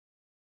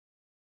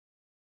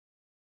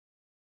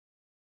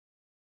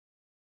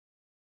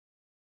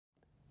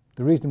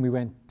The reason we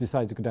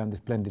decided to go down this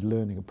blended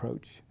learning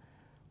approach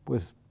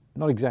was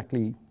not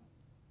exactly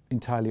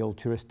entirely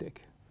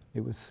altruistic.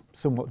 It was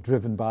somewhat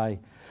driven by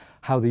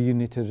how the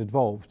unit had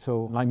evolved.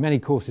 So like many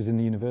courses in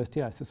the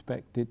university, I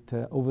suspect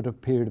over the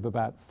period of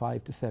about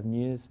 5 to 7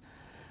 years,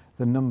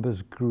 the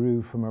numbers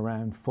grew from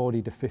around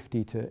 40 to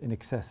 50 to in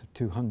excess of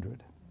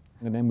 200.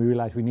 And then we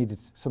realized we needed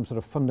some sort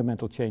of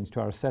fundamental change to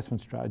our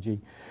assessment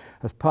strategy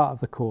as part of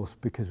the course,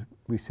 because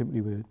we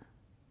simply were,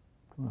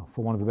 well,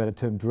 for want of a better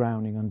term,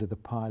 drowning under the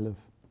pile of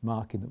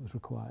marking that was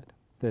required.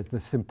 There's the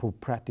simple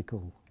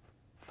practical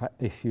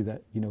issue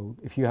that, you know,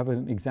 if you have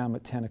an exam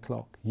at 10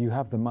 o'clock, you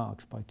have the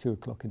marks by 2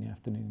 o'clock in the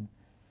afternoon.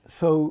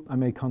 So I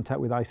made contact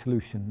with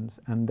iSolutions,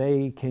 and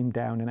they came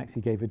down and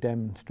actually gave a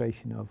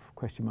demonstration of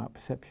QuestionMark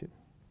Perception.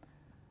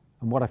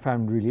 And what I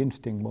found really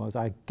interesting was,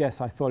 I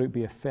guess I thought it would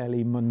be a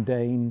fairly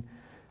mundane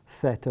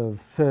set of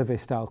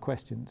survey-style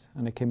questions,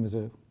 and it came as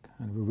a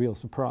kind of a real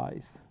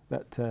surprise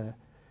that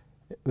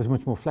it was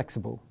much more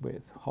flexible,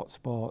 with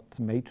hotspots,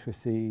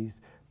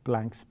 matrices,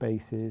 blank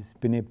spaces,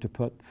 being able to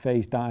put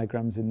phase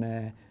diagrams in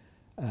there,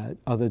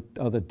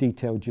 other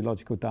detailed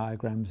geological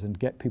diagrams, and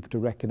get people to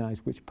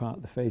recognise which part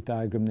of the phase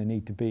diagram they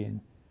need to be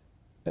in.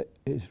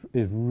 It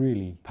is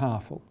really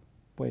powerful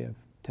way of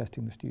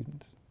testing the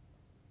students.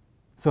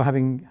 So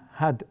having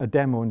had a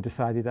demo and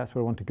decided that's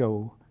where I want to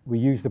go, we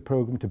used the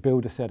program to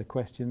build a set of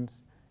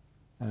questions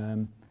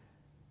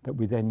that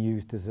we then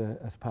used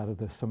as part of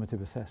the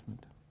summative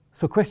assessment.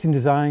 So question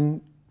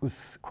design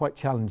was quite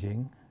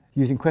challenging.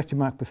 Using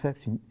QuestionMark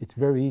Perception, it's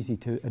very easy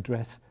to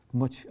address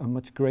a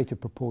much greater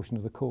proportion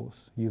of the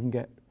course.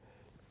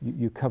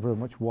 You cover a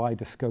much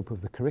wider scope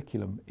of the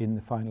curriculum in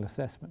the final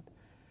assessment.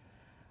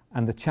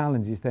 And the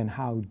challenge is then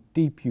how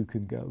deep you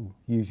can go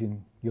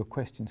using your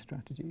question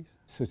strategies.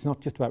 So it's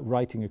not just about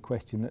writing a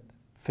question that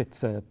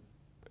fits a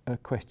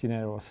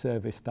questionnaire or a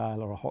survey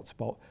style or a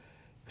hotspot.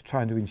 It's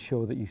trying to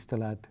ensure that you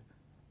still had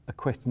a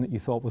question that you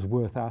thought was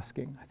worth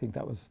asking. I think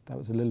that was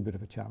a little bit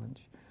of a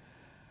challenge.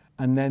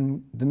 And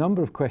then the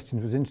number of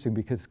questions was interesting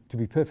because, to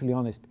be perfectly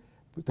honest,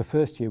 the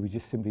first year we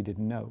just simply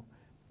didn't know.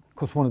 Of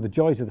course, one of the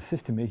joys of the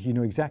system is you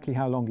know exactly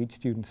how long each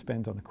student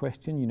spends on a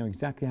question, you know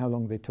exactly how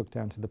long they took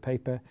down to the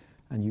paper,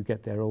 and you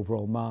get their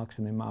overall marks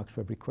and their marks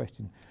for every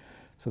question.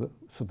 So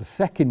the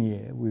second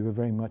year we were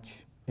very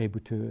much able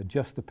to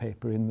adjust the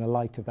paper in the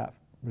light of that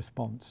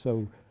response.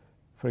 So,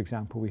 for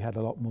example, we had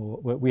a lot more,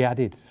 we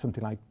added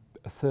something like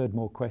a third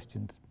more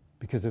questions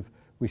because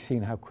we've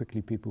seen how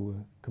quickly people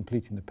were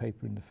completing the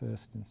paper in the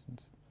first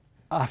instance.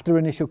 After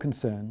initial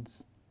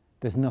concerns,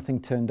 there's nothing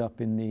turned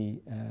up in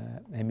the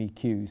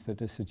MEQs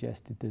that has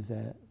suggested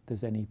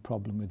there's any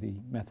problem with the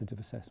methods of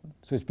assessment.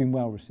 So it's been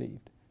well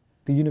received.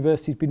 The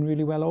university's been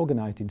really well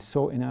organised in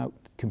sorting out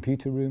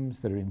computer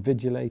rooms that are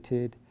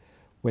invigilated.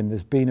 When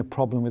there's been a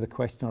problem with a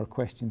question or a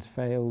question's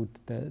failed,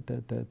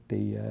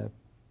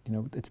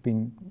 it's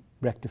been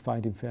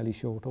rectified in fairly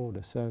short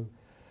order. So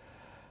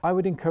I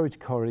would encourage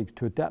colleagues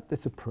to adapt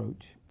this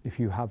approach if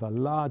you have a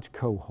large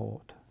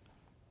cohort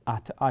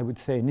at, I would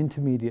say, an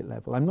intermediate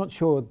level. I'm not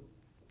sure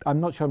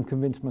I'm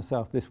convinced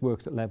myself this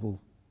works at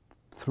level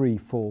 3,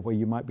 4, where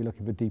you might be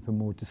looking for deeper,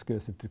 more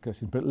discursive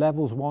discussion. But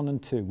levels 1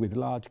 and 2 with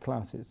large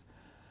classes,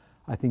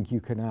 I think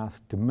you can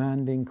ask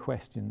demanding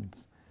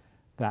questions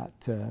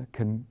that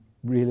can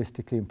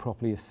realistically and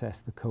properly assess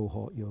the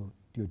cohort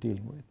you're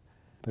dealing with.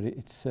 But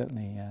it's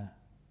certainly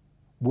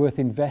worth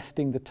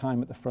investing the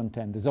time at the front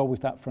end. There's always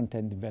that front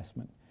end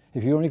investment.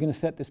 If you're only going to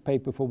set this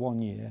paper for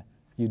 1 year,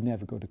 you'd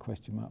never go to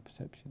QuestionMark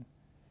Perception.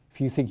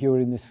 If you think you're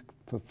in this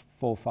for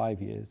 4 or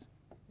 5 years,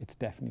 it's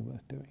definitely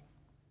worth doing.